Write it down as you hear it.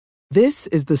This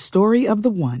is the story of the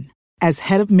one. As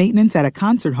head of maintenance at a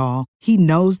concert hall, he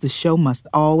knows the show must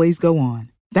always go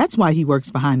on. That's why he works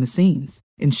behind the scenes,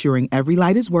 ensuring every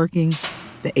light is working,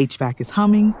 the HVAC is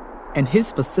humming, and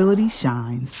his facility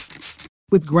shines.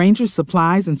 With Grainger's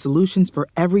supplies and solutions for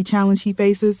every challenge he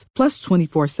faces, plus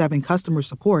 24/7 customer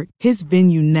support, his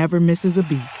venue never misses a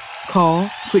beat. Call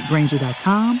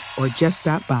quickgrainger.com or just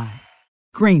stop by.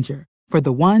 Grainger, for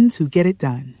the ones who get it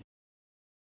done.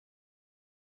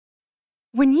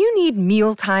 When you need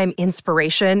mealtime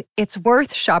inspiration, it's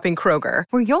worth shopping Kroger,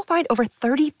 where you'll find over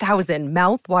 30,000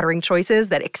 mouth-watering choices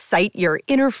that excite your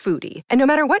inner foodie. And no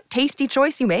matter what tasty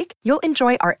choice you make, you'll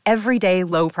enjoy our everyday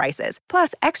low prices,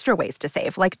 plus extra ways to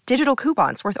save, like digital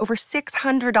coupons worth over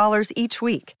 $600 each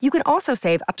week. You can also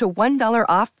save up to $1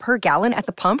 off per gallon at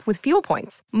the pump with fuel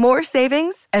points. More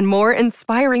savings and more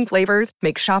inspiring flavors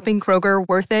make shopping Kroger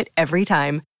worth it every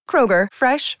time. Kroger,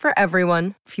 fresh for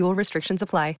everyone. Fuel restrictions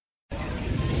apply.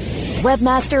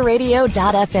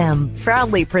 Webmasterradio.fm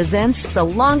proudly presents the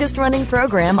longest-running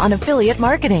program on affiliate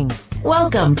marketing.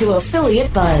 Welcome to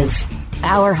Affiliate Buzz.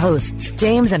 Our hosts,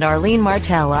 James and Arlene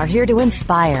Martell, are here to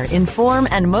inspire, inform,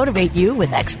 and motivate you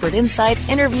with expert insight,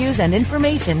 interviews, and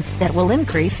information that will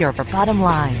increase your bottom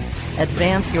line.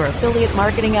 Advance your affiliate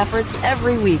marketing efforts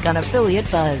every week on Affiliate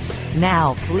Buzz.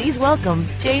 Now, please welcome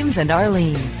James and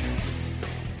Arlene.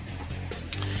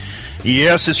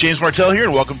 Yes, it's James Martell here,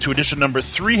 and welcome to edition number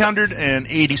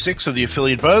 386 of the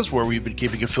Affiliate Buzz, where we've been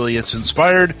keeping affiliates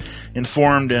inspired,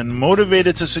 informed, and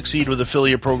motivated to succeed with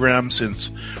affiliate programs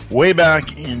since way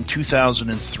back in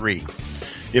 2003.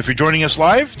 If you're joining us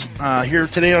live here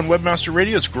today on Webmaster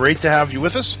Radio, it's great to have you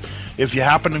with us. If you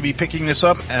happen to be picking this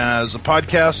up as a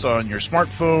podcast on your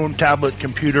smartphone, tablet,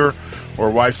 computer, or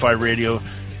Wi-Fi radio,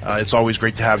 it's always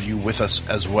great to have you with us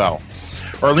as well.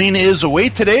 Arlene is away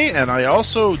today, and I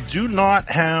also do not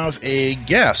have a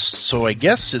guest, so I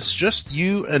guess it's just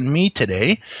you and me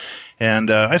today,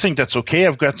 and I think that's okay.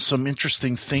 I've got some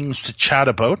interesting things to chat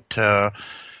about.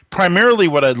 Primarily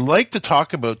what I'd like to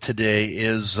talk about today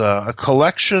is a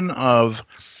collection of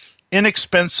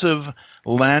inexpensive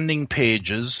landing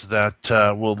pages that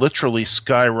will literally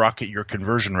skyrocket your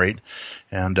conversion rate.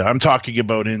 And I'm talking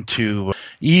about into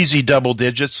easy double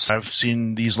digits. I've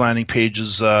seen these landing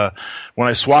pages, when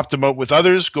I swapped them out with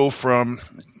others, go from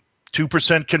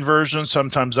 2% conversion,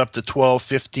 sometimes up to 12,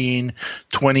 15,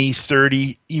 20,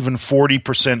 30, even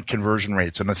 40% conversion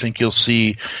rates. And I think you'll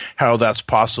see how that's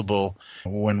possible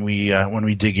when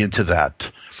we dig into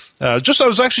that. I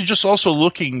was actually just also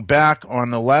looking back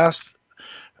on the last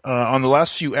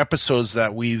few episodes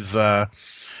that we've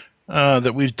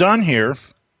done here.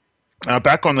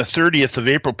 Back on the 30th of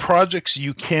April, projects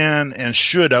you can and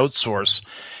should outsource.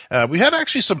 We had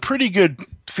actually some pretty good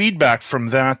feedback from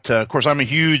that. Of course, I'm a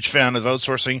huge fan of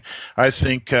outsourcing. I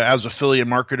think as affiliate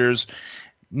marketers,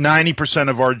 90%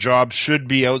 of our job should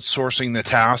be outsourcing the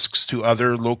tasks to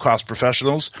other low-cost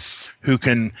professionals who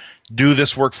can do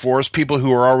this work for us, people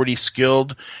who are already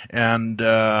skilled and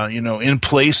in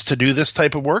place to do this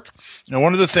type of work. Now,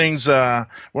 one of the things, a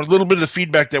little bit of the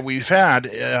feedback that we've had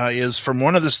is from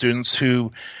one of the students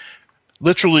who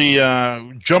literally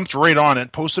jumped right on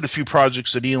it, posted a few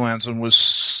projects at Elance, and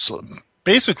was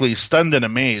basically stunned and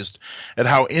amazed at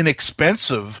how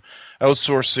inexpensive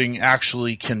outsourcing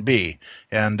actually can be.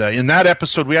 And in that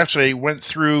episode, we actually went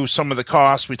through some of the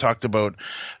costs. We talked about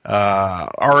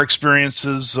our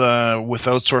experiences with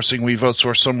outsourcing. We've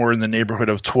outsourced somewhere in the neighborhood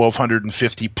of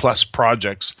 1,250 plus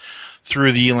projects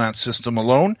through the Elance system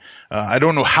alone. I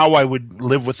don't know how I would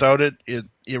live without it. It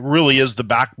really is the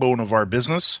backbone of our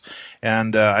business.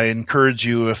 And I encourage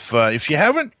you, if you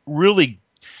haven't really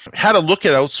had a look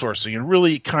at outsourcing and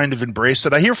really kind of embrace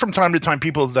it. I hear from time to time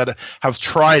people that have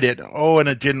tried it, and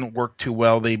it didn't work too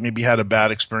well. They maybe had a bad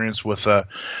experience with a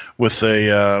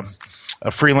freelancer,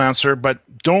 but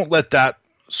don't let that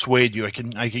sway you. I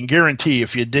can guarantee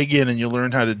if you dig in and you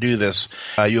learn how to do this,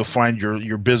 you'll find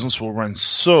your business will run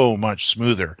so much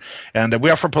smoother. And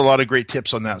we offer up a lot of great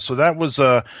tips on that. So that was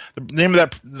the name of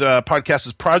the podcast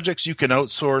is Projects You Can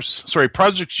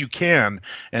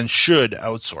and Should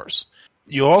Outsource.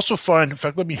 You'll also find, in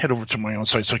fact, let me head over to my own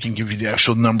site so I can give you the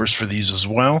actual numbers for these as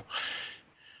well.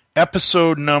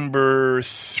 Episode number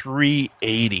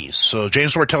 380. So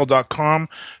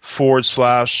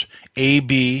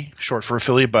jamesmartell.com/AB, short for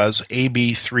Affiliate Buzz,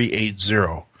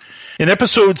 AB380. In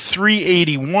episode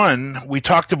 381, we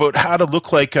talked about how to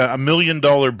look like a $1 million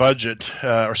budget,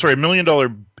 $1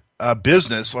 million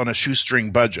business on a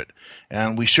shoestring budget.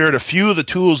 And we shared a few of the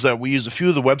tools that we use, a few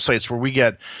of the websites where we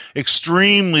get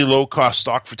extremely low-cost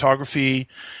stock photography,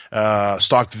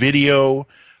 stock video,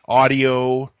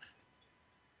 audio,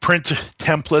 print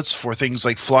templates for things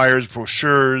like flyers,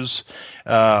 brochures,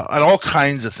 and all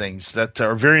kinds of things that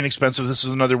are very inexpensive. This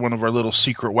is another one of our little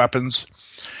secret weapons.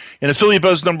 In Affiliate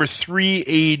Buzz number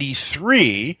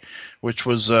 383, which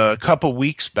was a couple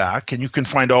weeks back, and you can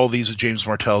find all these at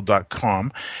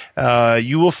jamesmartell.com,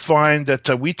 you will find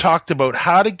that we talked about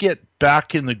how to get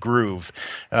back in the groove.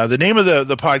 The name of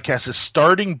the podcast is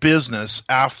Starting Business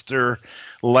After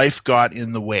Life Got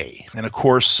in the Way. And of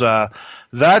course,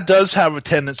 that does have a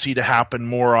tendency to happen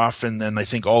more often than I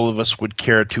think all of us would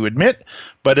care to admit,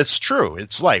 but it's true.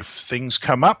 It's life. Things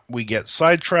come up. We get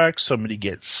sidetracked. Somebody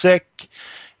gets sick.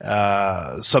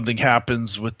 Something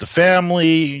happens with the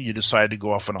family. You decide to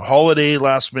go off on a holiday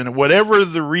last minute. Whatever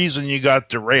the reason you got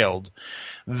derailed,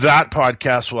 that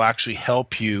podcast will actually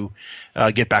help you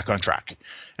get back on track.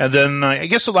 And then I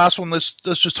guess the last one, let's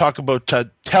just talk about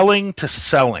telling to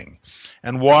selling,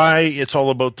 and why it's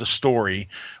all about the story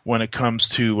when it comes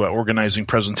to organizing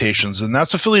presentations. And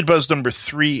that's Affiliate Buzz number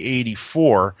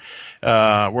 384,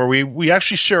 where we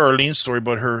actually share Arlene's story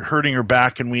about her hurting her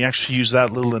back, and we actually use that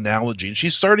little analogy. And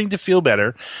she's starting to feel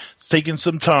better. It's taking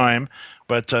some time,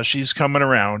 but she's coming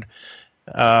around.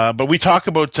 But we talk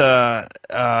about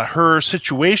her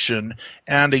situation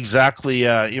and exactly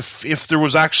if there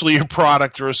was actually a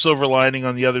product or a silver lining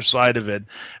on the other side of it.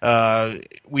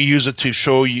 We use it to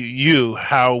show you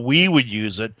how we would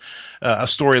use it, a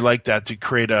story like that, to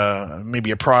create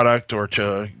maybe a product, or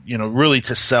to really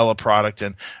to sell a product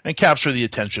and capture the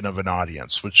attention of an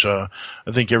audience, which I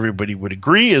think everybody would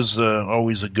agree is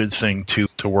always a good thing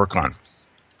to work on.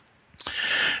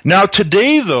 Now,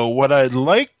 today, though, what I'd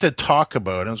like to talk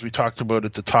about, as we talked about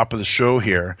at the top of the show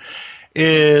here,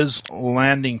 is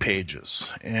landing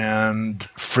pages. And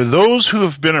for those who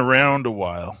have been around a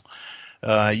while,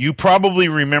 you probably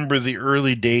remember the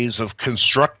early days of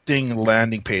constructing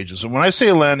landing pages. And when I say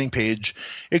a landing page,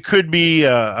 it could be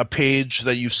a page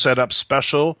that you've set up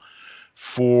special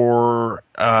for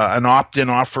an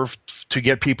opt-in offer to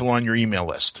get people on your email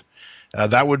list.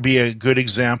 That would be a good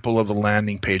example of a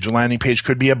landing page. A landing page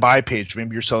could be a buy page.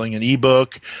 Maybe you're selling an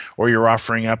ebook, or you're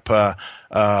offering up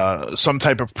some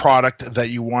type of product that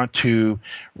you want to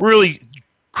really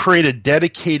create a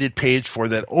dedicated page for,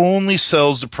 that only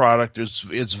sells the product.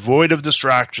 It's void of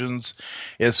distractions.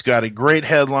 It's got a great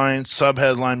headline,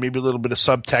 subheadline, maybe a little bit of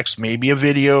subtext, maybe a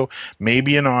video,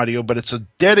 maybe an audio, but it's a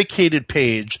dedicated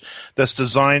page that's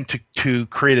designed to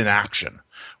create an action.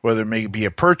 Whether it may be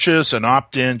a purchase, an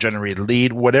opt-in, generate a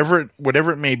lead, whatever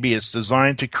it may be, it's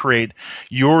designed to create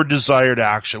your desired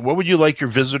action. What would you like your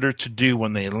visitor to do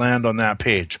when they land on that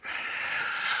page?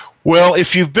 Well,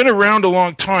 if you've been around a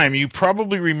long time, you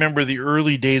probably remember the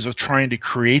early days of trying to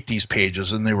create these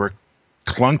pages, and they were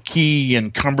clunky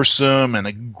and cumbersome and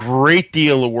a great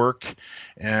deal of work.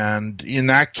 And in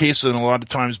that case, and a lot of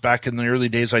times back in the early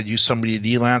days, I'd use somebody at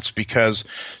Elance, because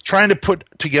trying to put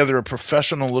together a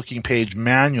professional-looking page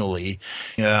manually,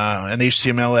 an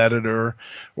HTML editor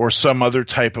or some other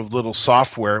type of little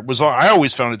software, I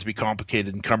always found it to be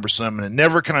complicated and cumbersome, and it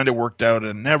never kind of worked out,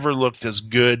 and it never looked as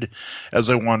good as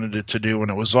I wanted it to do,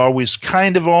 and it was always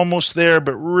kind of almost there,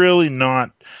 but really not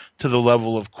to the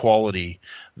level of quality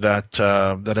that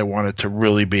I wanted to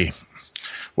really be.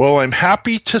 Well, I'm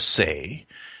happy to say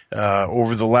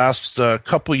over the last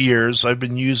couple years, I've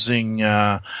been using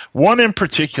one in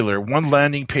particular, one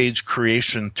landing page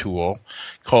creation tool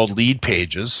called Lead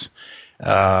Pages,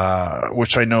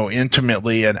 which I know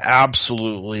intimately and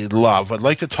absolutely love. I'd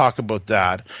like to talk about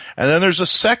that. And then there's a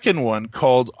second one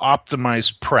called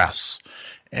OptimizePress.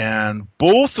 And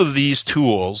both of these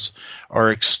tools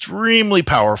are extremely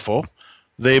powerful.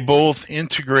 They both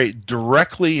integrate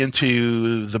directly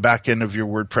into the back end of your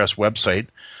WordPress website.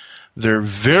 They're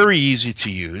very easy to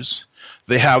use.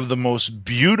 They have the most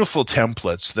beautiful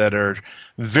templates that are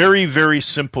very, very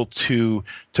simple to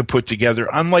put together,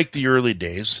 unlike the early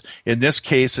days. In this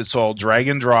case, it's all drag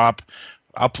and drop.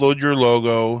 Upload your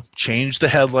logo, change the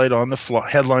headline on the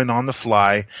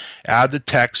fly, add the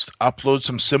text, upload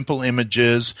some simple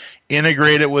images,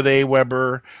 integrate it with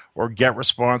Aweber or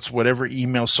GetResponse, whatever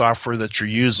email software that you're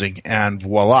using, and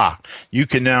voila. You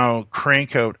can now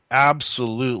crank out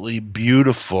absolutely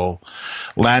beautiful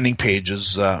landing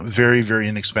pages very, very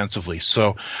inexpensively.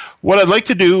 So what I'd like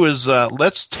to do is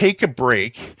let's take a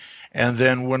break. And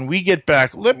then when we get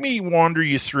back, let me wander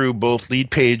you through both Lead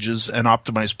Pages and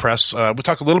OptimizePress. We'll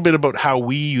talk a little bit about how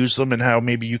we use them and how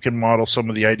maybe you can model some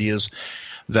of the ideas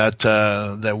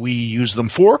that we use them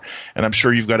for. And I'm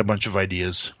sure you've got a bunch of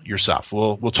ideas yourself.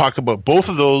 We'll talk about both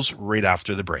of those right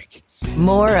after the break.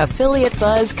 More Affiliate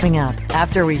Buzz coming up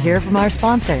after we hear from our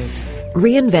sponsors.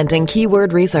 Reinventing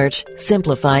keyword research,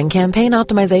 simplifying campaign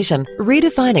optimization,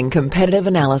 redefining competitive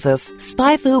analysis,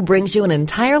 SpyFu brings you an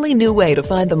entirely new way to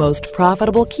find the most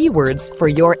profitable keywords for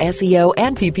your SEO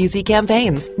and PPC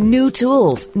campaigns. New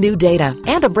tools, new data,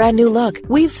 and a brand new look.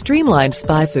 We've streamlined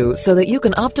SpyFu so that you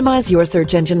can optimize your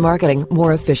search engine marketing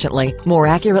more efficiently, more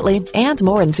accurately, and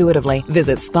more intuitively.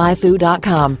 Visit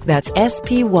spyfu.com. That's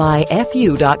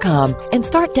SPYFU.com and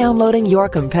start downloading your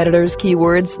competitors'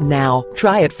 keywords now.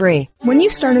 Try it free. When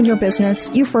you started your business,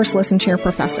 you first listened to your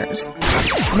professors.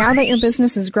 Now that your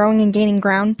business is growing and gaining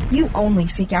ground, you only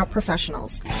seek out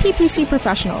professionals. PPC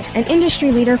Professionals, an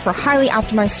industry leader for highly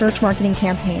optimized search marketing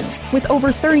campaigns with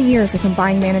over 30 years of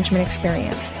combined management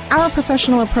experience. Our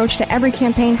professional approach to every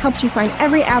campaign helps you find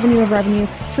every avenue of revenue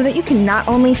so that you can not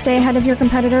only stay ahead of your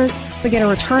competitors, but get a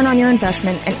return on your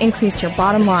investment and increase your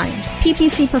bottom line.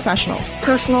 PPC Professionals,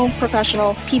 personal,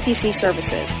 professional, PPC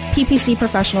services.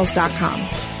 PPCprofessionals.com.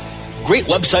 Great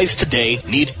websites today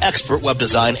need expert web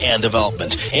design and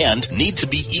development and need to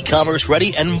be e-commerce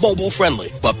ready and mobile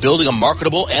friendly. But building a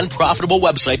marketable and profitable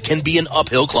website can be an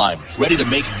uphill climb. Ready to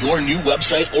make your new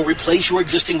website or replace your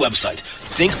existing website?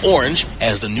 Think Orange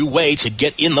as the new way to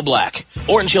get in the black.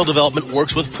 Orange Hill Development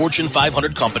works with Fortune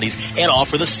 500 companies and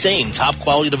offer the same top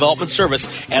quality development service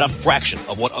at a fraction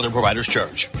of what other providers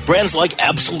charge. Brands like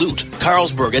Absolute,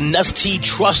 Carlsberg, and Nestea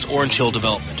trust Orange Hill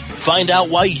Development. Find out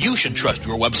why you should trust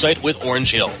your website with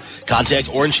Orange Hill.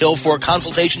 Contact Orange Hill for a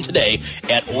consultation today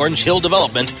at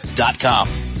orangehilldevelopment.com.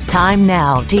 Time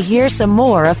now to hear some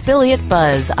more affiliate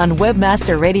buzz on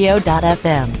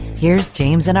webmasterradio.fm. Here's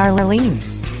James and Arlene.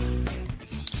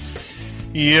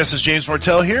 Yes, it's James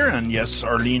Martell here, and yes,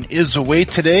 Arlene is away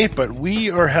today, but we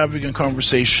are having a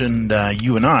conversation,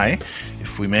 you and I,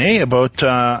 if we may, about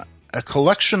a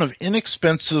collection of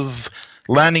inexpensive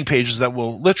landing pages that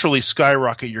will literally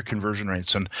skyrocket your conversion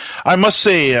rates. And I must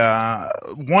say,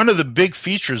 one of the big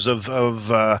features of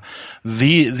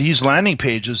these landing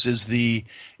pages is the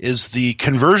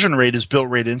conversion rate is built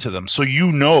right into them. So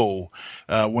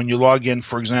when you log in,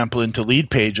 for example, into Lead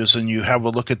Pages and you have a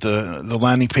look at the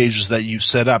landing pages that you've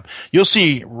set up, you'll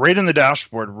see right in the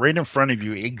dashboard, right in front of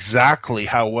you, exactly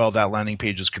how well that landing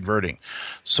page is converting.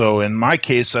 So in my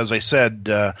case, as I said,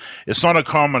 it's not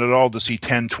uncommon at all to see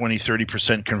 10, 20,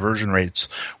 30% conversion rates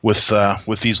with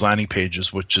these landing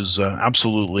pages, which is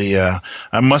absolutely, I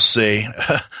must say,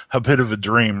 a bit of a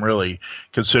dream, really,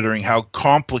 considering how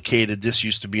complicated this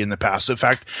used to be in the past. In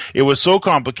fact, it was so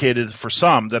complicated for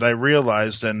some that I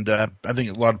realized, and I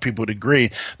think a lot of people would agree,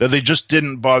 that they just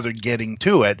didn't bother getting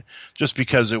to it just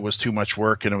because it was too much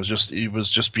work and it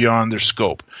was just beyond their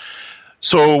scope.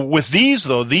 So with these,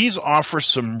 though, these offer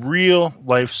some real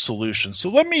life solutions. So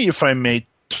let me, if I may,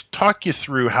 talk you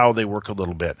through how they work a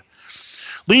little bit.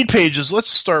 Lead Pages,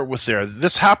 let's start with there.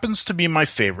 This happens to be my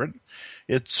favorite.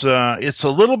 It's a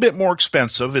little bit more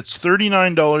expensive. It's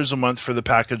 $39 a month for the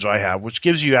package I have, which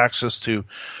gives you access to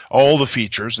all the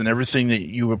features and everything that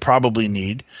you would probably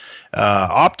need.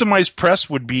 Optimized Press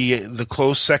would be the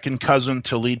close second cousin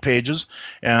to Lead Pages.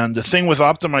 And the thing with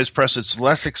Optimized Press, it's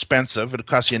less expensive. It'll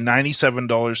cost you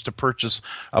 $97 to purchase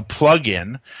a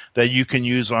plugin that you can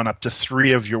use on up to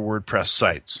 3 of your WordPress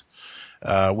sites.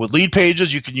 With Lead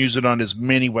Pages, you can use it on as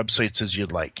many websites as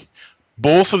you'd like.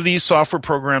 Both of these software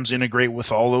programs integrate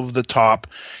with all of the top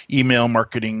email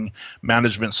marketing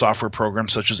management software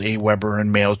programs such as Aweber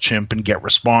and MailChimp and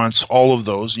GetResponse, all of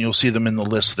those. And you'll see them in the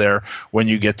list there when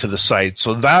you get to the site.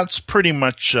 So that's pretty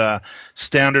much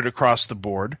standard across the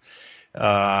board.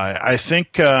 I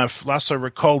think, last I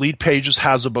recall, Lead Pages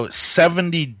has about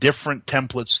 70 different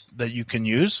templates that you can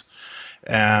use.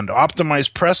 And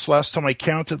Optimized Press, last time I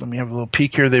counted, let me have a little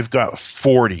peek here, they've got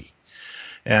 40.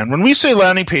 And when we say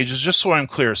landing pages, just so I'm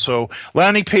clear, so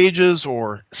landing pages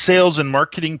or sales and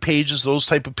marketing pages, those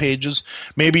type of pages,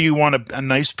 maybe you want a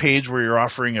nice page where you're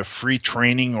offering a free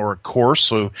training or a course,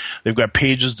 so they've got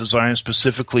pages designed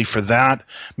specifically for that.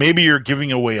 Maybe you're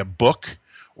giving away a book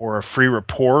or a free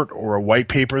report or a white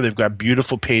paper. They've got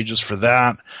beautiful pages for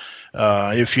that.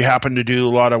 If you happen to do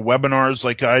a lot of webinars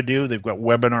like I do, they've got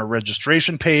webinar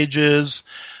registration pages.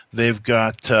 They've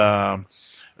got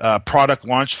product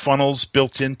launch funnels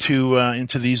built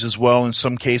into these as well in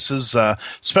some cases,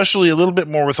 especially a little bit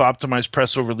more with Optimized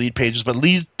Press over Lead Pages. But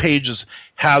Lead Pages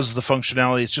has the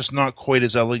functionality. It's just not quite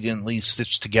as elegantly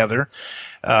stitched together.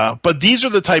 But these are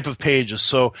the type of pages.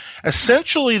 So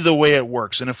essentially the way it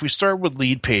works, and if we start with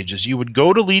Lead Pages, you would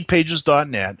go to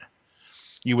leadpages.net.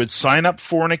 You would sign up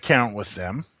for an account with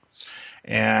them,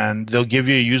 and they'll give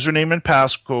you a username and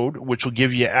passcode, which will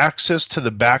give you access to the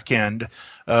back end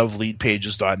of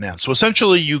leadpages.net. So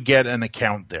essentially you get an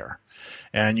account there.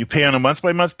 and you pay on a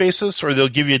month-by-month basis, or they'll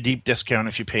give you a deep discount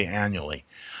if you pay annually.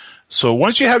 So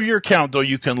once you have your account, though,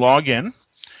 you can log in,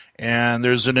 and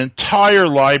there's an entire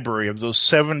library of those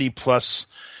 70-plus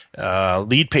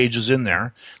lead pages in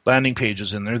there, landing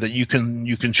pages in there that you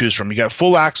can choose from. You got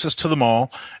full access to them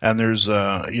all, and there's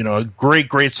a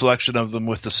great selection of them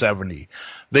with the 70.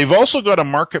 They've also got a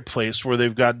marketplace where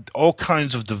they've got all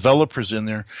kinds of developers in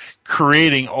there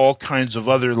creating all kinds of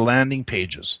other landing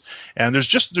pages. And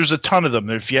there's a ton of them.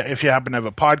 If you happen to have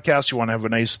a podcast, you want to have a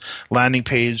nice landing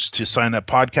page to sign up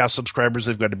podcast subscribers,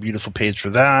 they've got a beautiful page for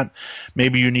that.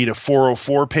 Maybe you need a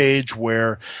 404 page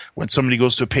where when somebody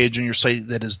goes to a page on your site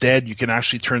that is dead, you can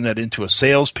actually turn that into a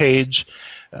sales page.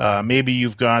 Maybe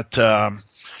you've got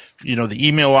the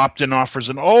email opt-in offers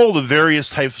and all the various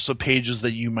types of pages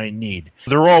that you might need.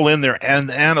 They're all in there, and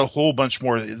a whole bunch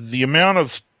more. The amount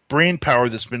of brain power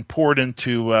that's been poured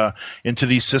into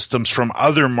these systems from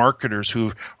other marketers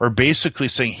who are basically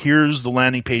saying, here's the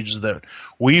landing pages that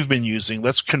we've been using,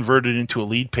 let's convert it into a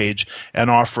lead page and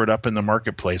offer it up in the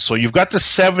marketplace. So you've got the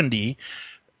 70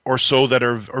 or so that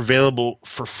are available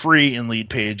for free in lead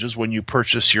pages when you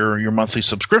purchase your monthly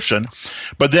subscription.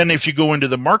 But then if you go into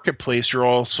the marketplace, you're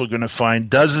also going to find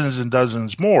dozens and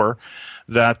dozens more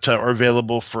that are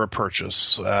available for a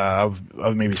purchase of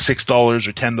maybe $6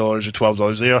 or $10 or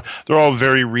 $12. They're all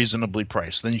very reasonably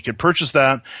priced. Then you can purchase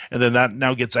that, and then that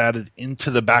now gets added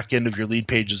into the back end of your lead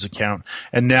pages account.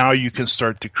 And now you can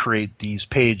start to create these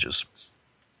pages.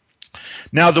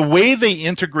 Now, the way they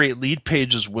integrate lead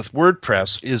pages with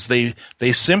WordPress is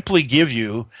they simply give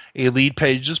you a lead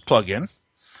pages plugin,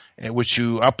 which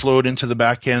you upload into the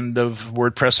back end of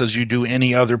WordPress as you do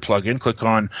any other plugin. Click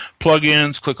on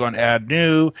plugins, click on add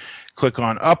new, click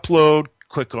on upload,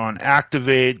 click on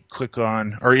activate, click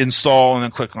on or install, and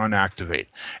then click on activate.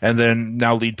 And then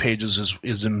now lead pages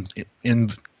is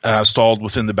installed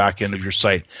within the back end of your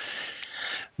site.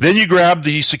 Then you grab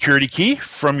the security key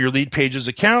from your lead pages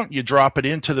account, you drop it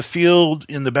into the field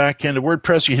in the back end of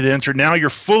WordPress, you hit enter. Now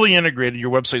you're fully integrated. Your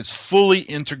website's fully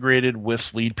integrated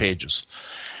with lead pages.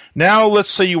 Now let's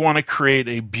say you want to create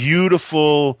a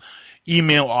beautiful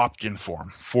email opt-in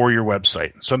form for your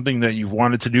website, something that you've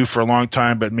wanted to do for a long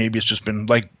time, but maybe it's just been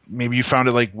maybe you found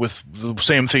it with the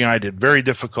same thing I did, very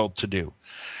difficult to do.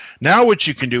 Now what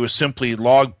you can do is simply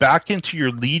log back into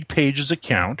your lead pages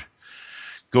account,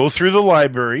 go through the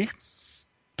library,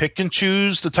 pick and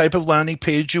choose the type of landing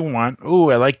page you want. Oh,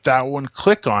 I like that one.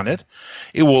 Click on it.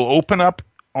 It will open up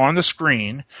on the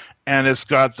screen, and it's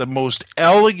got the most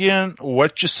elegant,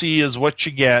 what you see is what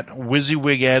you get,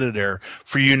 WYSIWYG editor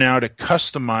for you now to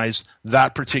customize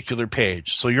that particular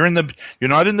page. So you're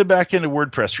not in the back end of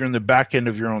WordPress, you're in the back end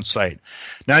of your own site.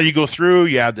 Now you go through,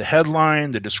 you add the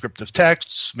headline, the descriptive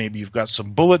texts, maybe you've got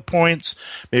some bullet points,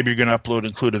 maybe you're going to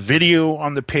include a video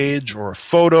on the page or a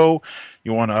photo.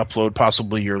 You want to upload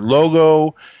possibly your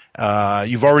logo.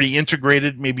 You've already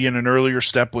integrated maybe in an earlier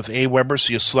step with Aweber,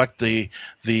 so you select the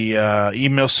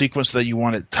email sequence that you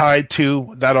want it tied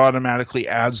to. That automatically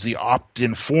adds the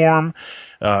opt-in form.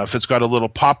 If it's got a little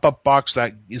pop-up box,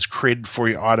 that is created for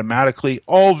you automatically.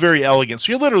 All very elegant.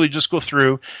 So you literally just go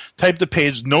through, type the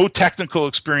page, no technical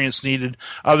experience needed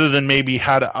other than maybe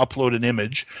how to upload an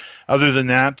image. Other than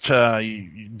that,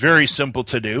 very simple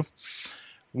to do.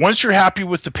 Once you're happy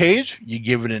with the page, you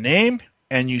give it a name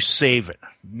and you save it.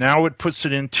 Now it puts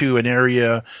it into an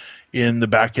area in the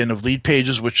back end of lead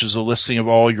pages, which is a listing of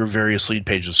all your various lead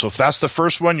pages. So if that's the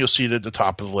first one, you'll see it at the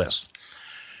top of the list.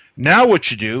 Now what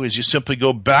you do is you simply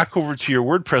go back over to your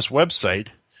WordPress website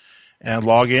and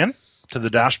log in to the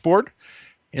dashboard.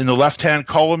 In the left-hand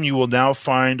column, you will now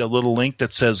find a little link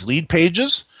that says lead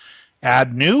pages,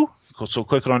 add new. So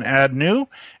click on add new,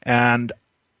 and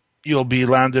you'll be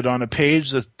landed on a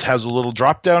page that has a little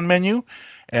drop-down menu.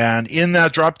 And in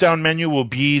that drop-down menu will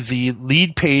be the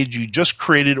lead page you just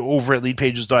created over at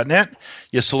leadpages.net.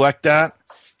 You select that,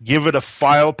 give it a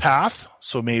file path.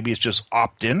 So maybe it's just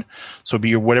opt-in. So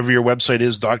be whatever your website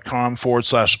is,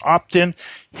 .com/opt-in.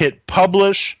 Hit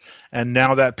publish, and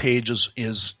now that page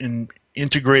is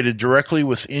integrated directly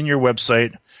within your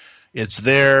website. It's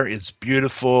there. It's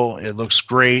beautiful. It looks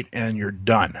great, and you're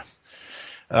done.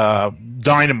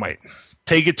 Dynamite.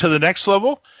 Take it to the next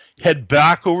level. Head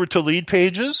back over to lead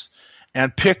pages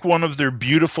and pick one of their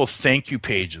beautiful thank you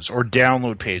pages or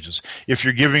download pages. If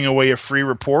you're giving away a free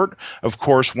report, of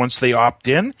course, once they opt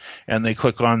in and they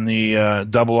click on the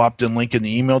double opt-in link in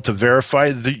the email to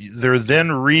verify, they're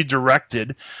then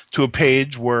redirected to a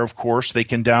page where, of course, they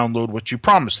can download what you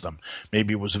promised them.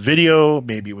 Maybe it was a video,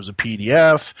 maybe it was a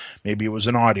PDF, maybe it was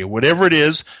an audio. Whatever it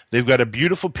is, they've got a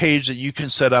beautiful page that you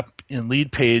can set up in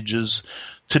lead pages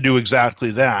to do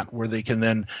exactly that, where they can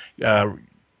then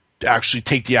actually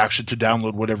take the action to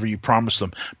download whatever you promised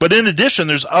them. But in addition,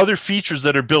 there's other features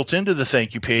that are built into the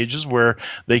thank you pages where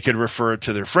they could refer it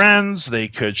to their friends, they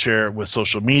could share it with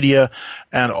social media,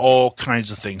 and all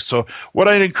kinds of things. So what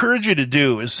I'd encourage you to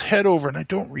do is head over, and I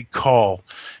don't recall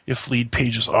if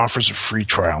LeadPages offers a free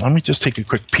trial. Let me just take a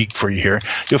quick peek for you here.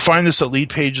 You'll find this at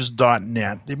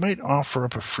leadpages.net. They might offer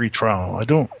up a free trial. I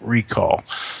don't recall.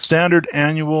 Standard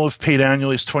annual, if paid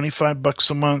annually, is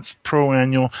 $25 a month. Pro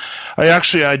annual.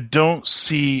 I don't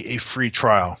see a free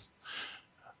trial.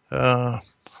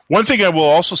 One thing I will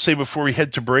also say before we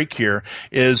head to break here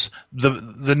is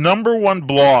the number one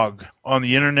blog on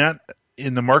the internet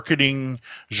in the marketing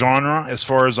genre, as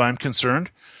far as I'm concerned,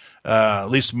 at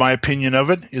least my opinion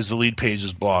of it, is the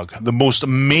LeadPages blog. The most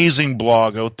amazing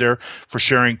blog out there for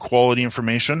sharing quality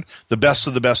information. The best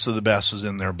of the best of the best is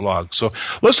in their blog. So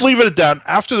let's leave it at that.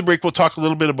 After the break, we'll talk a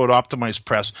little bit about Optimized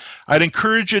Press. I'd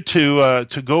encourage you to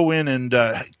go in and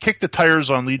kick the tires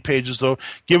on LeadPages, though.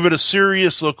 Give it a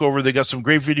serious look over. They got some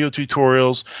great video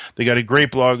tutorials. They got a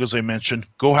great blog, as I mentioned.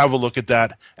 Go have a look at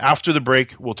that. After the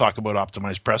break, we'll talk about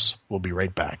Optimized Press. We'll be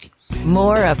right back.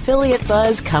 More Affiliate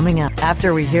Buzz coming up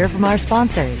after we hear from our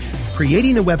sponsors.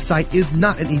 Creating a website is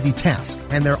not an easy task,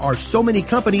 and there are so many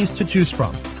companies to choose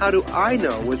from. How do I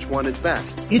know which one is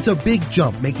best? It's a big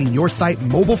jump making your site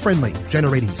mobile-friendly,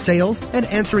 generating sales, and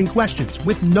answering questions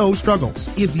with no struggles.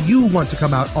 If you want to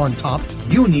come out on top,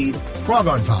 you need Frog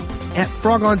on Top. At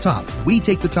Frog on Top, we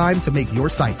take the time to make your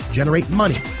site generate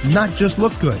money, not just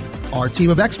look good. Our team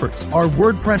of experts are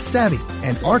WordPress savvy,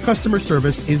 and our customer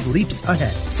service is leaps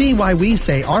ahead. See why we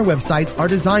say our websites are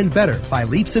designed better by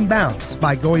leaps and bounds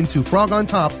by going to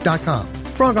frogontop.com.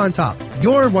 Frog on Top,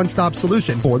 your one-stop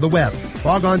solution for the web.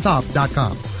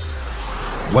 frogontop.com.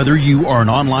 Whether you are an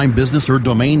online business or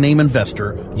domain name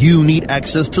investor, you need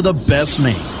access to the best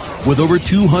names. With over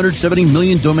 270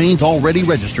 million domains already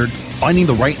registered, finding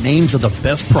the right names at the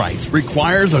best price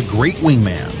requires a great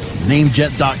wingman.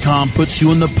 Namejet.com puts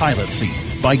you in the pilot seat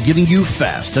by giving you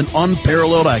fast and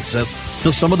unparalleled access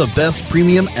to some of the best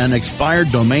premium and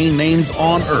expired domain names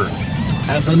on earth.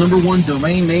 As the #1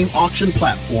 domain name auction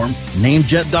platform,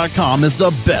 Namejet.com is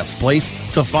the best place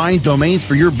to find domains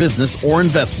for your business or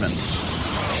investment.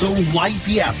 So light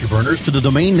the afterburners to the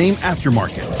domain name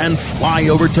aftermarket and fly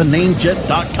over to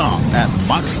Namejet.com at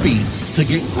Mach speed to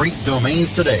get great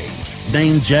domains today.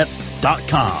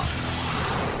 Namejet.com.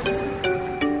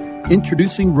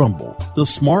 Introducing Rumble, the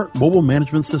smart mobile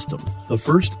management system, the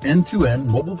first end-to-end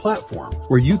mobile platform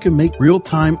where you can make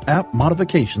real-time app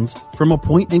modifications from a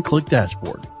point-and-click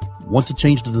dashboard. Want to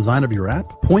change the design of your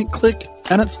app? Point-click,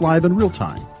 and it's live in real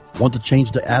time. Want to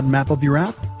change the ad map of your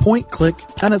app? Point-click,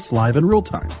 and it's live in real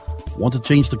time. Want to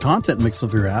change the content mix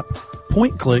of your app?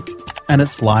 Point-click, and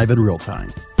it's live in real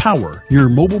time. Power your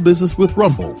mobile business with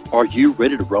Rumble. Are you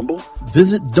ready to rumble?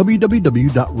 Visit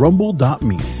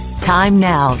www.rumble.me. Time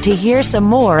now to hear some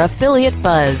more Affiliate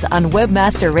Buzz on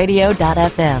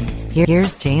webmasterradio.fm.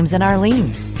 Here's James and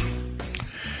Arlene.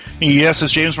 Yes,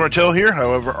 it's James Martell here.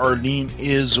 However, Arlene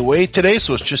is away today,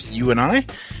 so it's just you and I.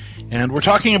 And we're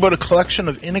talking about a collection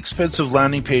of inexpensive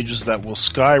landing pages that will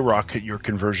skyrocket your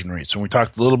conversion rates. And we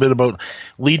talked a little bit about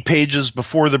LeadPages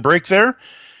before the break there.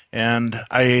 And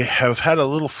I have had a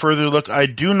little further look. I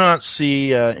do not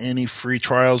see any free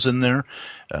trials in there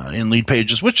in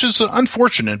LeadPages, which is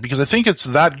unfortunate because I think it's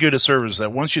that good a service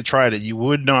that once you tried it, you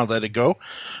would not let it go.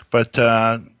 But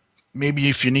maybe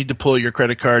if you need to pull your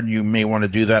credit card, you may want to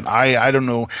do that. I don't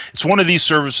know. It's one of these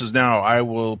services now I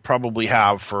will probably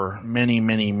have for many,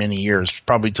 many, many years,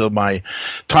 probably till my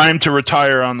time to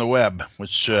retire on the web,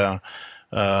 which who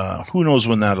knows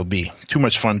when that'll be. Too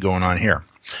much fun going on here.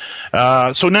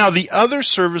 So now the other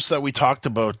service that we talked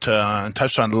about and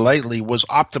touched on lightly was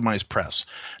Optimized Press.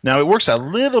 Now it works a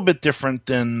little bit different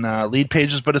than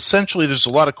LeadPages, but essentially there's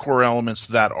a lot of core elements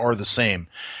that are the same.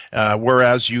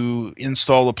 Whereas you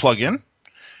install a plugin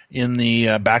in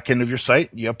the back end of your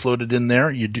site, you upload it in there.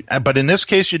 You do, but in this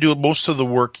case, you do most of the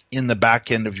work in the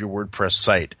back end of your WordPress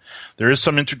site. There is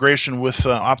some integration with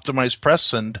Optimized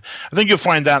Press, and I think you'll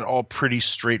find that all pretty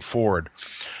straightforward.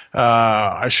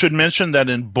 I should mention that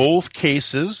in both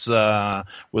cases,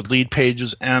 with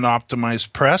LeadPages and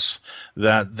Optimized Press,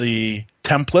 that the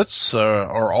templates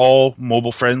are all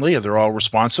mobile friendly. They're all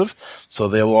responsive, so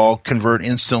they'll all convert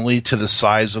instantly to the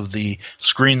size of the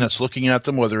screen that's looking at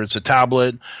them, whether it's a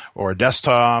tablet or a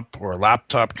desktop or a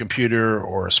laptop computer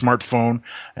or a smartphone,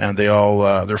 and they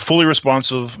all they're fully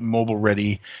responsive, mobile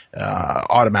ready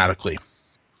automatically.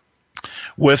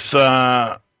 With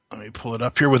let me pull it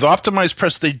up here. With Optimized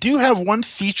Press, they do have one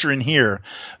feature in here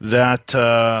that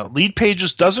Lead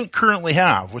Pages doesn't currently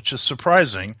have, which is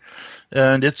surprising.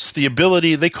 And it's the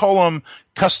ability, they call them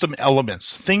custom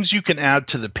elements, things you can add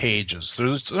to the pages.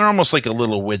 They're almost like a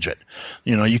little widget.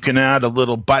 You know, you can add a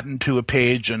little button to a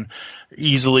page and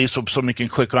easily, so somebody can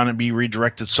click on it and be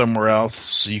redirected somewhere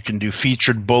else. You can do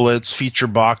featured bullets, feature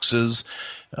boxes.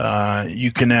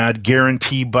 You can add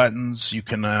guarantee buttons. You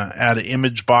can add an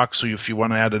image box, so if you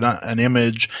want to add an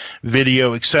image,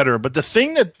 video, etc. But the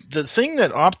thing that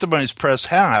Optimized Press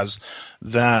has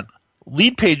that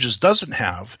Lead Pages doesn't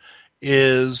have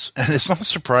is, and it's not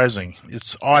surprising,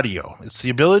 it's audio. It's the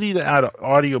ability to add an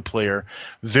audio player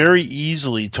very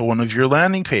easily to one of your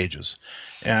landing pages.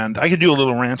 And I could do a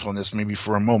little rant on this maybe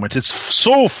for a moment. It's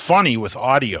so funny with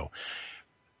audio.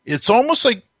 It's almost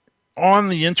like on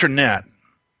the internet,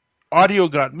 audio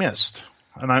got missed.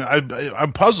 And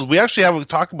I'm puzzled. We actually have a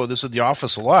talk about this at the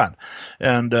office a lot.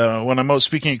 And when I'm out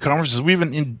speaking at conferences, we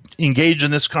even engage in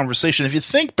this conversation. If you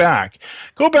think back,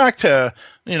 go back to,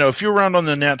 if you're around on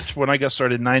the net when I got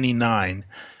started in 99,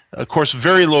 of course,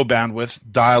 very low bandwidth,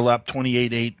 dial-up,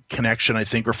 28.8 connection, I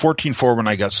think, or 14.4 when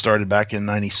I got started back in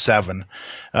 97.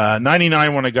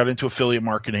 99 when I got into affiliate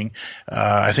marketing,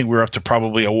 I think we were up to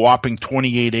probably a whopping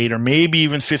 28.8 or maybe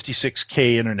even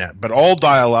 56K internet, but all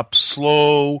dial-up,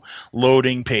 slow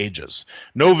loading pages.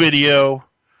 No video.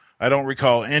 I don't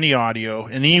recall any audio,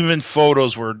 and even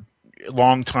photos took a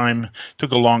long time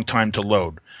to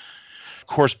load.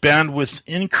 Of course, bandwidth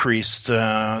increased,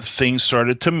 things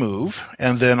started to move,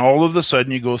 and then all of a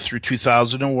sudden you go through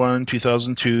 2001,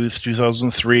 2002,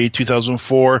 2003,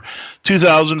 2004,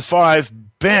 2005,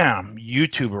 bam,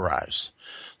 YouTube arrives.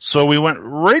 So we went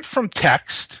right from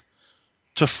text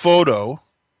to photo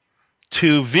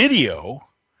to video,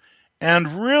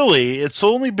 and really it's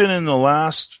only been in the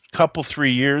last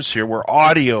 3 years here where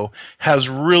audio has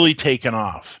really taken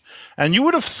off. And you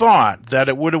would have thought that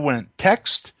it would have went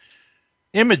text,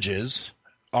 images,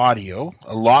 audio,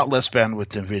 a lot less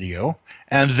bandwidth than video,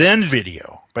 and then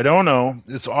video. But oh no,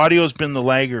 audio has been the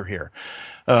lagger here.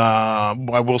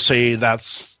 I will say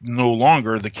that's no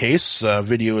longer the case.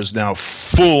 Video is now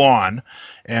full on.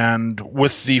 And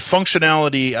with the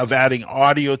functionality of adding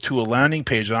audio to a landing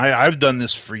page, and I've done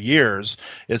this for years,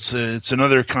 it's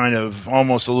another kind of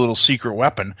almost a little secret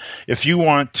weapon. If you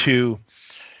want to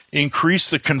increase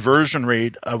the conversion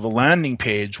rate of a landing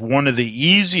page, one of the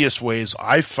easiest ways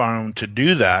I've found to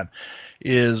do that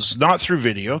is not through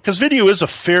video, because video is a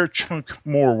fair chunk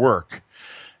more work,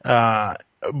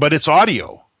 but it's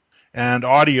audio. And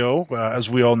audio, as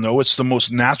we all know, it's the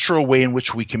most natural way in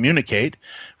which we communicate.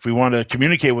 If we want to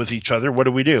communicate with each other,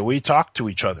 what do? We talk to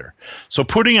each other. So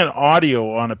putting an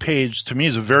audio on a page, to me,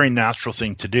 is a very natural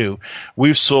thing to do.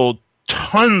 We've sold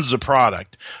tons of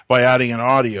product by adding an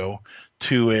audio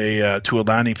to a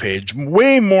landing page,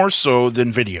 way more so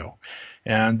than video.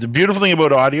 And the beautiful thing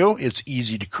about audio, it's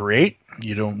easy to create.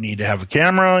 You don't need to have a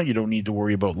camera. You don't need to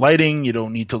worry about lighting. You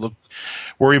don't need to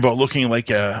worry about looking like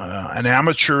an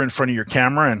amateur in front of your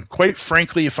camera. And quite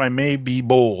frankly, if I may be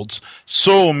bold,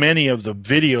 so many of the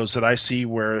videos that I see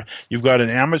where you've got an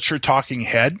amateur talking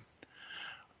head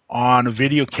on a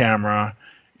video camera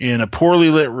in a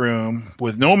poorly lit room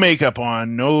with no makeup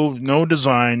on, no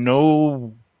design,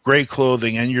 no great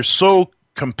clothing, and you're so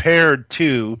compared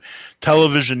to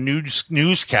television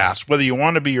newscasts, whether you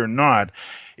want to be or not,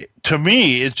 to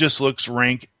me, it just looks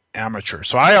rank amateur.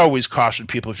 So I always caution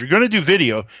people, if you're going to do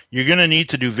video, you're going to need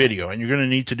to do video, and you're going to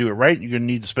need to do it right, and you're going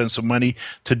to need to spend some money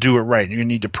to do it right. You're going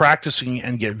to need to practice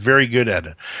and get very good at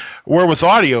it. Where with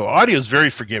audio is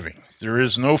very forgiving. There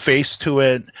is no face to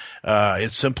it.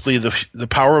 It's simply the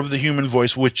power of the human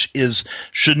voice, which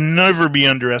should never be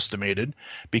underestimated,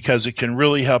 because it can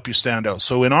really help you stand out.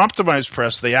 So in Optimized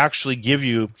Press, they actually give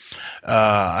you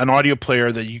an audio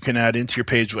player that you can add into your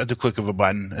page at the click of a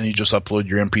button, and you just upload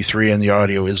your MP3, and the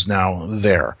audio is now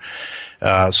there.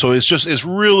 So it's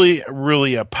really,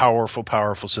 really a powerful,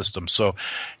 powerful system. So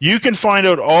you can find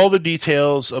out all the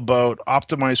details about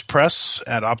Optimized Press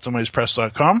at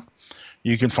optimizedpress.com.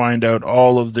 You can find out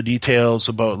all of the details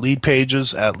about Lead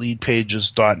Pages at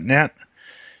leadpages.net.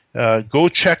 Go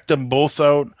check them both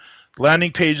out.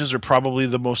 Landing pages are probably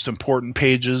the most important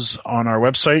pages on our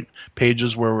website,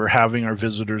 pages where we're having our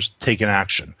visitors take an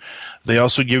action. They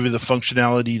also give you the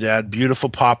functionality to add beautiful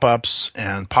pop-ups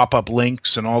and pop-up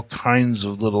links and all kinds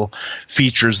of little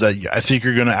features that I think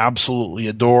you're going to absolutely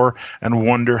adore and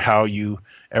wonder how you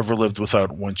ever lived without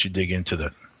once you dig into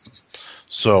that.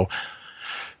 So,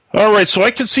 all right, so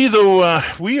I can see, though,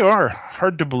 we are,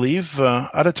 hard to believe,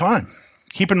 out of time.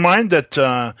 Keep in mind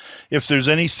that if there's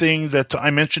anything that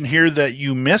I mentioned here that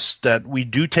you missed, that we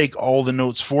do take all the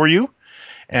notes for you,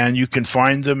 and you can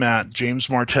find them at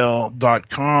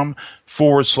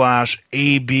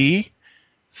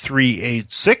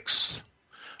jamesmartell.com/AB386.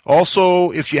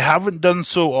 Also, if you haven't done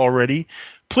so already,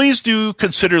 please do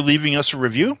consider leaving us a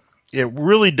review. It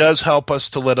really does help us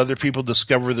to let other people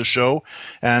discover the show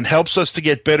and helps us to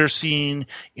get better seen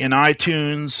in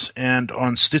iTunes and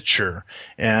on Stitcher.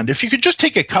 And if you could just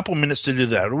take a couple minutes to do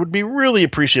that, it would be really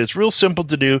appreciated. It's real simple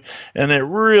to do, and it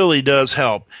really does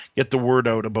help get the word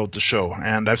out about the show.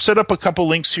 And I've set up a couple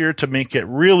links here to make it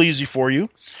real easy for you.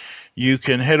 You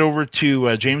can head over to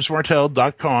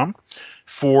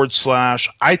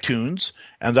jamesmartell.com/iTunes,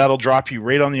 and that'll drop you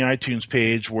right on the iTunes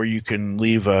page where you can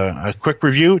leave a quick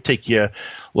review. It'll take you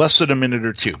less than a minute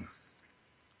or two.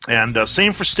 And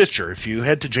same for Stitcher. If you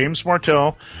head to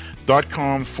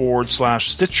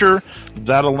jamesmartell.com/Stitcher,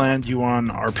 that'll land you on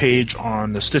our page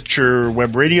on the Stitcher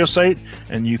web radio site,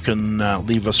 and you can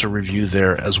leave us a review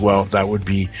there as well. That would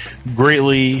be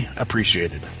greatly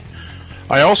appreciated.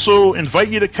 I also invite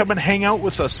you to come and hang out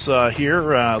with us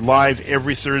here live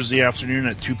every Thursday afternoon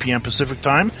at 2 p.m. Pacific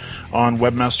Time on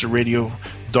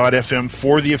webmasterradio.fm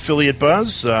for the Affiliate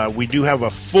Buzz. We do have a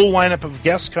full lineup of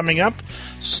guests coming up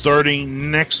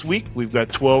starting next week. We've got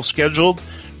 12 scheduled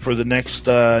for the next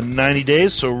 90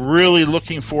 days, so really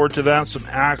looking forward to that. Some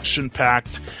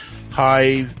action-packed,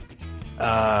 high,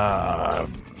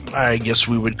 I guess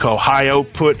we would call high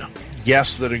output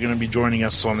guests that are going to be joining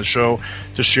us on the show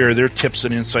to share their tips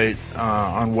and insight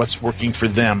on what's working for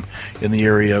them in the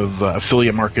area of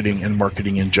affiliate marketing and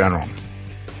marketing in general.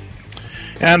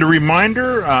 And a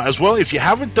reminder as well, if you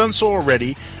haven't done so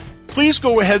already, please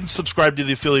go ahead and subscribe to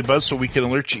the Affiliate Buzz so we can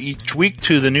alert you each week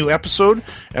to the new episode.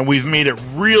 And we've made it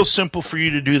real simple for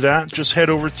you to do that. Just head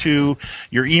over to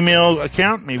your email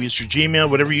account, maybe it's your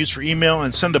Gmail, whatever you use for email,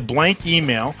 and send a blank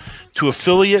email to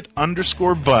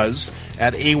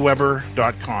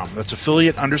affiliate_buzz@aweber.com. That's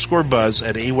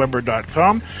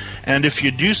affiliate_buzz@aweber.com. And if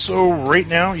you do so right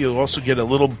now, you'll also get a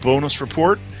little bonus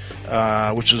report,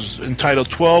 which is entitled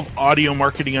 12 Audio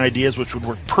Marketing Ideas, which would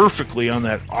work perfectly on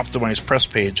that optimized press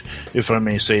page, if I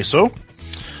may say so.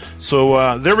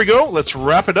 So there we go. Let's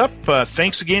wrap it up.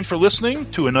 Thanks again for listening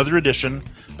to another edition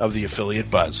of the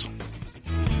Affiliate Buzz.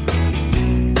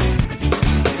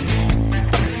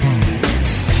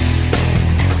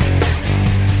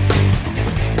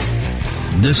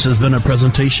 This has been a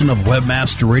presentation of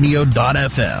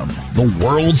WebmasterRadio.fm, the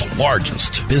world's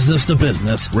largest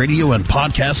business-to-business radio and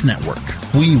podcast network.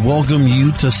 We welcome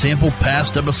you to sample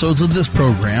past episodes of this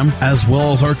program, as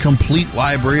well as our complete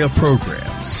library of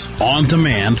programs, on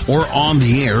demand or on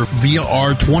the air via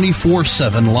our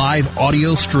 24/7 live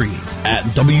audio stream at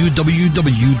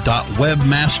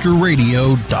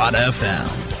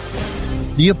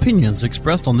www.webmasterradio.fm. The opinions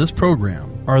expressed on this program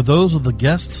are those of the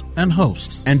guests and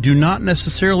hosts and do not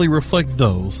necessarily reflect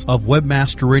those of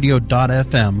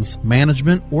WebmasterRadio.fm's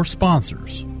management or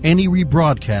sponsors. Any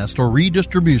rebroadcast or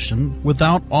redistribution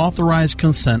without authorized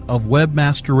consent of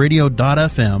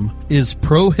WebmasterRadio.fm is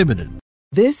prohibited.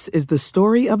 This is the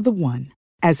story of the one.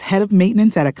 As head of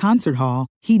maintenance at a concert hall,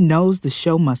 he knows the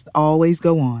show must always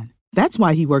go on. That's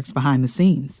why he works behind the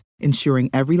scenes, ensuring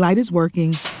every light is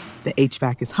working, the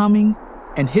HVAC is humming,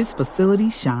 and his facility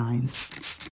shines.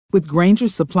 With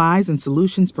Grainger's supplies and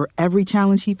solutions for every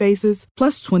challenge he faces,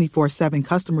 plus 24/7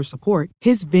 customer support,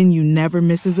 his venue never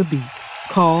misses a beat.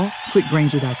 Call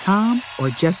quickgrainger.com or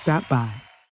just stop by.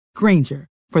 Grainger,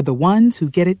 for the ones who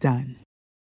get it done.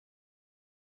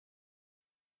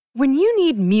 When you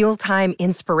need mealtime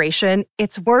inspiration,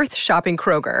 it's worth shopping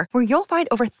Kroger, where you'll find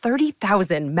over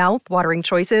 30,000 mouth-watering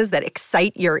choices that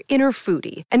excite your inner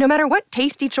foodie. And no matter what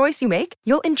tasty choice you make,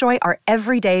 you'll enjoy our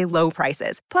everyday low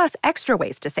prices, plus extra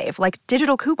ways to save, like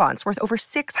digital coupons worth over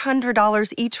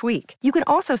 $600 each week. You can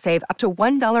also save up to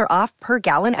 $1 off per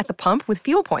gallon at the pump with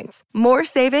fuel points. More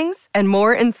savings and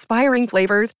more inspiring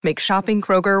flavors make shopping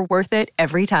Kroger worth it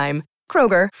every time.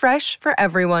 Kroger, fresh for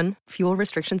everyone. Fuel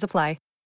restrictions apply.